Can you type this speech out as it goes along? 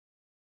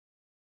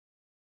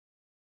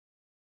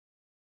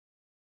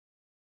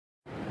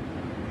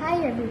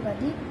Hi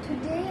everybody,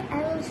 today I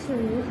will show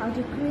you how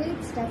to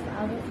create stuff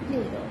out of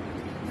Play-Doh.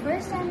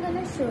 First I'm going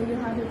to show you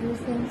how to do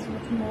things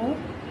with mold.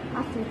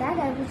 After that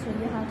I will show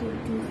you how to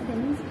do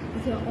things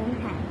with your own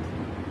hand.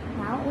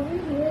 Now over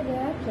here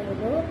there are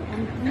Play-Doh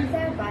and these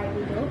are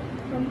Barbie dough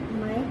from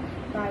my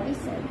Barbie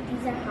set.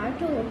 These are hard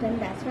to open,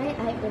 that's why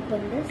I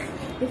opened this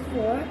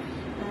before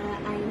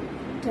I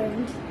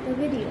turned the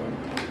video.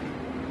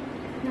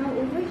 Now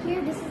over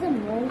here this is a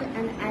mold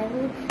and I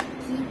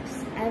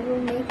will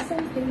make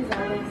some things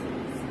out of these.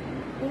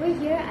 Over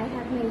here I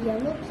have my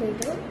yellow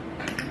Play-Doh.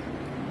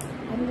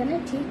 I'm gonna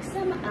take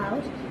some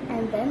out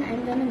and then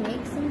I'm gonna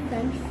make some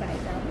French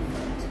fries out of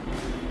it.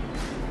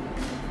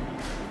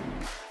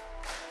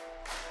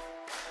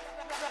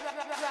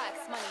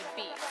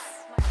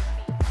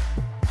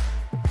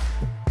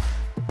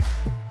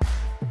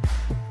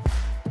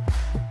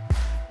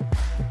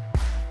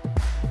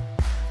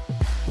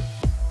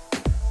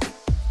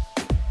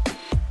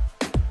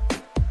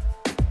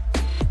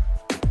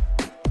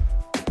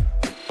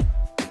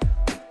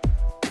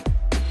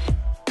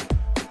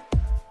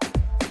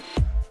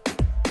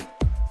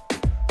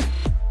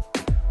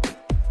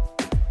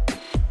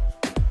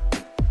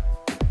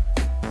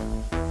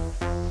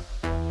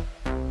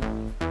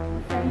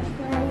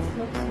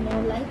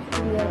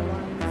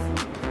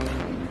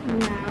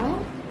 Now,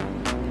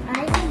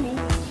 I will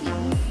make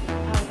cheese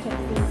out of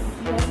this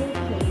yellow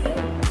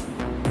Play-Doh.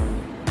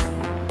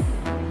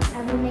 I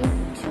will make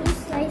 2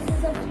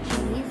 slices of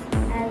cheese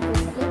as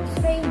it looks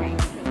very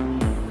nicely.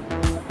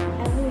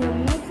 I will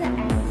remove the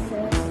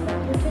excess by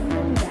putting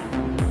them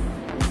down.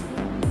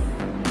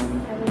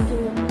 I will do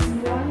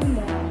 1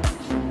 more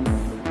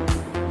cheese.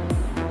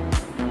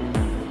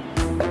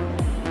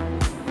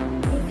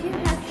 If you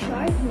have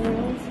sharp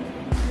nails,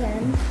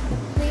 then the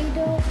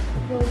Play-Doh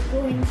will go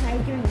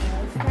inside your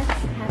nails.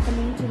 That's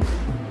happening to me.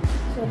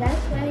 So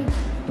that's why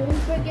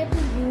don't forget to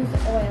use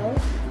oil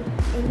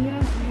in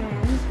your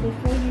hands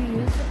before you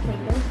use the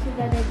Play-Doh so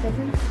that it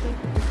doesn't stick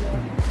to your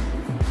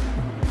hands.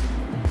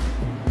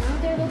 Now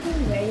they're looking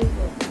very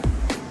good.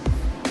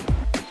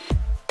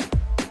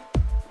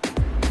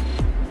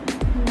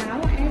 Now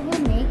I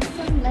will make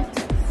some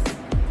lettuce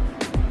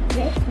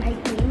with my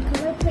green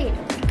color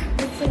Play-Doh.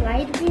 It's a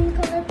light green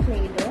color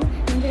Play-Doh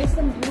and there's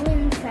some blue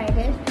inside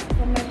it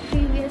from my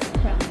previous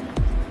crown.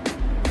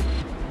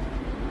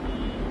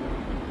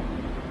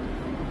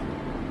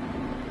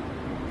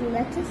 The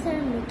lettuce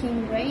are looking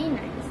very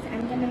nice.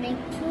 I'm gonna make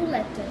 2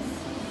 lettuce.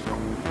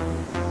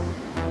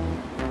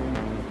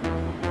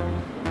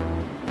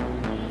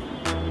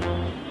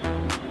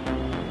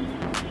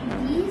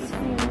 These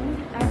food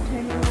are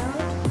turning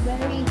out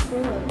very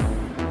good.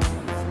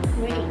 It's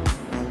great.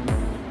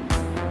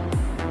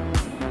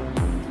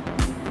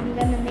 I'm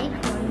gonna make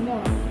 1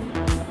 more.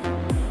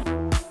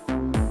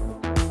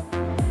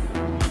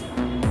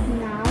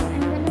 Now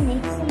I'm gonna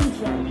make some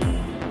jelly.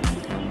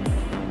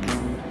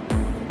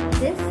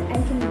 This I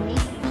can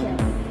make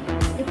jelly.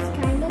 It's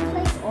kind of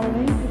like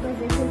orange because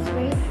it is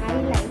very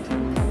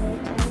highlighting color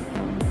type.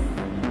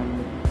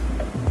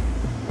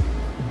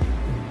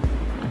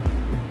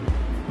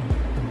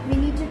 We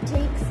need to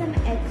take some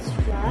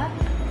extra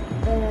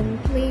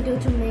Play-Doh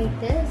to make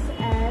this,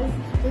 as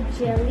the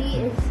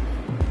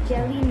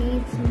jelly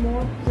needs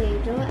more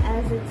Play-Doh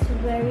as it's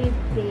very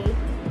big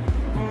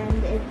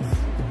and it's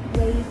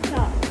very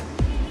tough.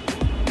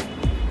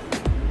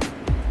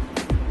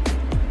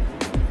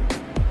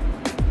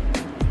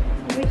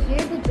 Over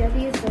here the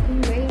jelly is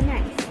looking very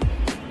nice.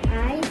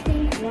 I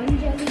think 1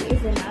 jelly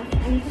is enough.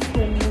 I'm just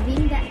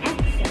removing the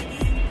excess.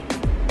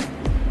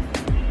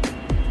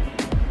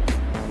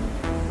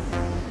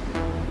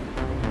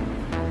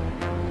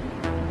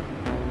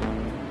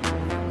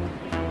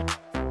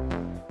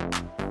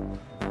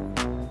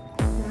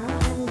 Now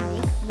I will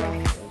make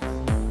waffles.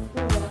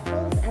 For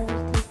waffles I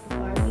will take the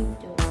Barbie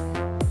dough.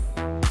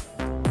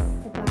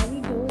 The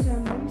Barbie doughs are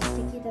more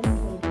sticky than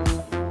Play-Doh.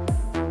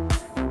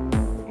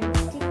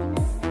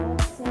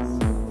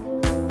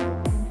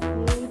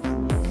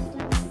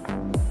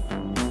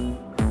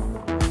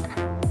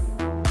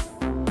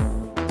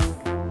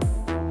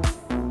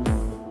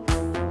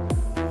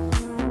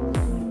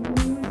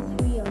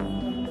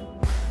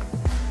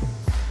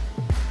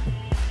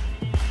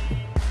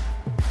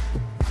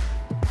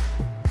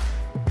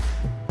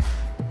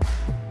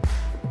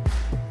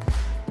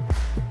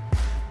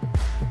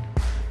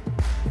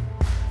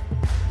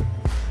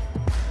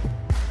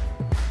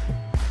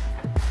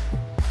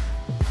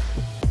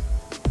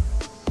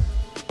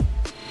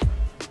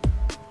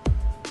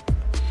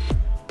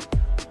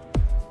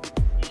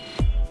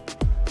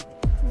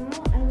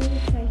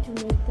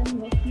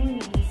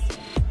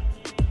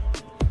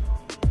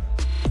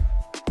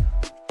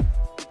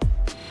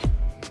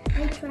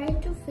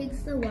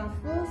 Fix the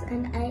waffles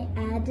and I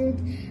added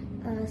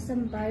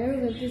some butter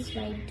with this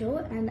white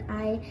dough, and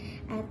I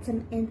add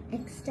some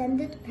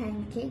extended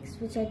pancakes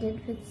which I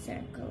did with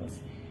circles.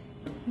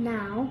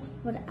 Now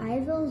what I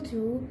will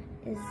do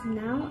is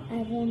now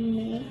I will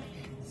make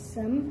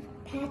some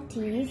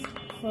patties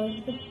for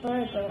the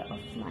burger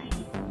of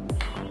mine.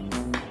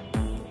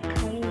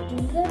 I will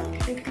do the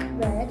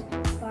red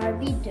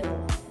Barbie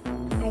dough.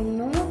 I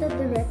know that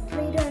the red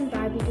Play-Doh and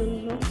Barbie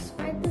dough looks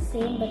quite the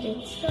same, but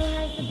it still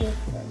has a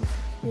difference.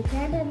 You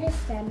can't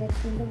understand it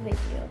in the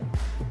video.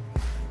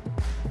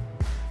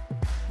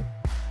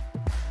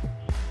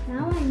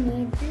 Now I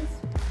made these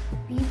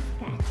beef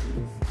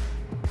patties.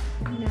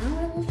 Now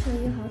I will show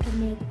you how to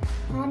make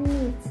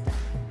handmade stuff.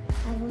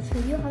 I will show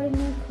you how to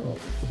make rolls.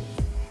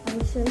 I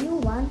will show you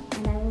one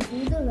and I will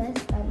do the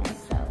rest by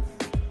myself.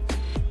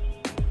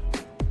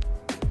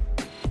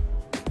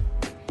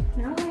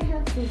 Now I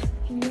have this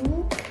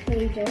blue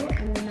Play-Doh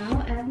and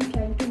now I am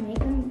trying to make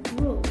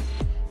a rose.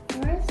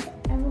 First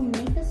I will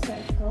make a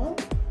circle.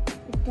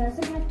 It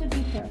doesn't have to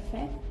be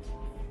perfect.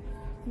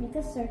 Make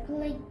a circle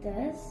like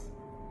this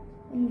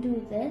and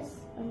do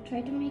this. I'll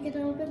try to make it a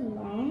little bit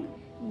long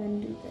and then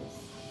do this.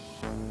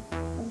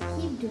 I'll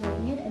keep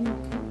doing it and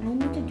I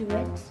need to do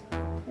it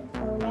with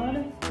a lot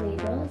of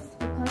Play-Dohs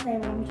because I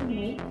want to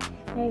make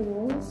my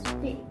rolls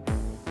big.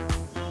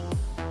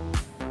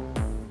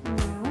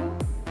 Now,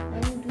 what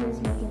I will do is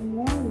make it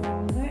more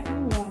longer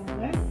and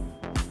longer.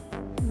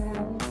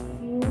 Now,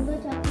 roll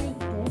it up like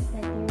this,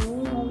 like the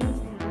rolls always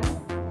have.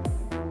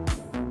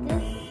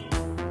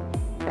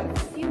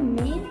 If you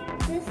make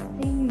this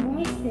thing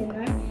more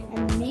thinner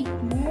and make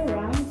more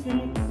rounds, then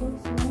it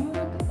looks more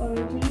like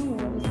original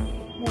rolls.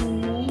 Then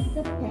make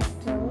the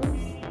petals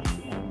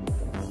like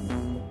this.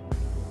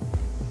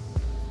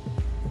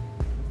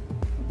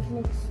 It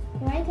looks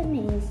quite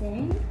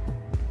amazing.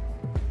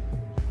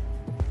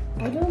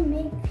 I don't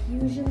make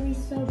usually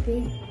so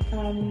big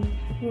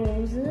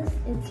roses.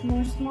 It's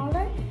more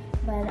smaller,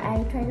 but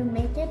I try to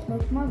make it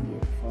look more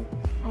beautiful.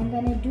 I'm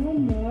gonna do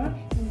more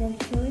and then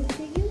show it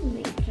to you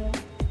later.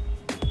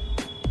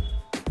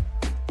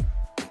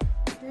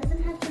 It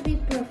doesn't have to be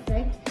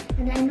perfect,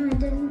 and I know it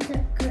didn't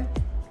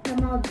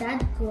come out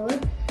that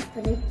good,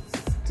 but it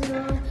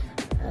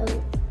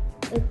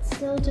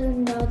still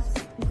turned out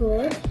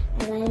good.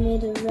 And I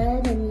made a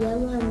red and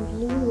yellow and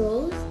blue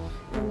rose,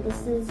 and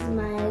this is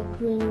my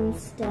green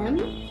stem.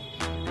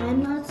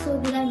 I'm not so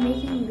good at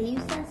making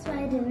leaves, that's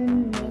why I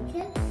didn't make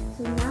it.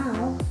 So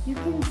now you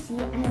can see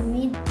I have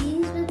made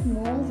these with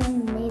molds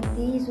and made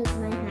these with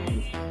my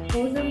hands.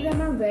 Both of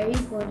them are very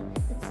good.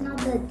 It's not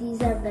that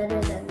these are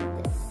better than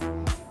this.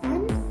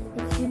 And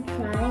if you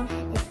try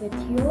it with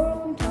your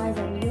own toys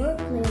and your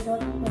Play-Doh,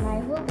 then I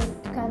hope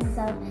it comes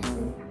out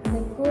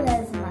as good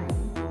as mine.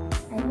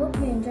 I hope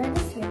you enjoyed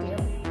this video.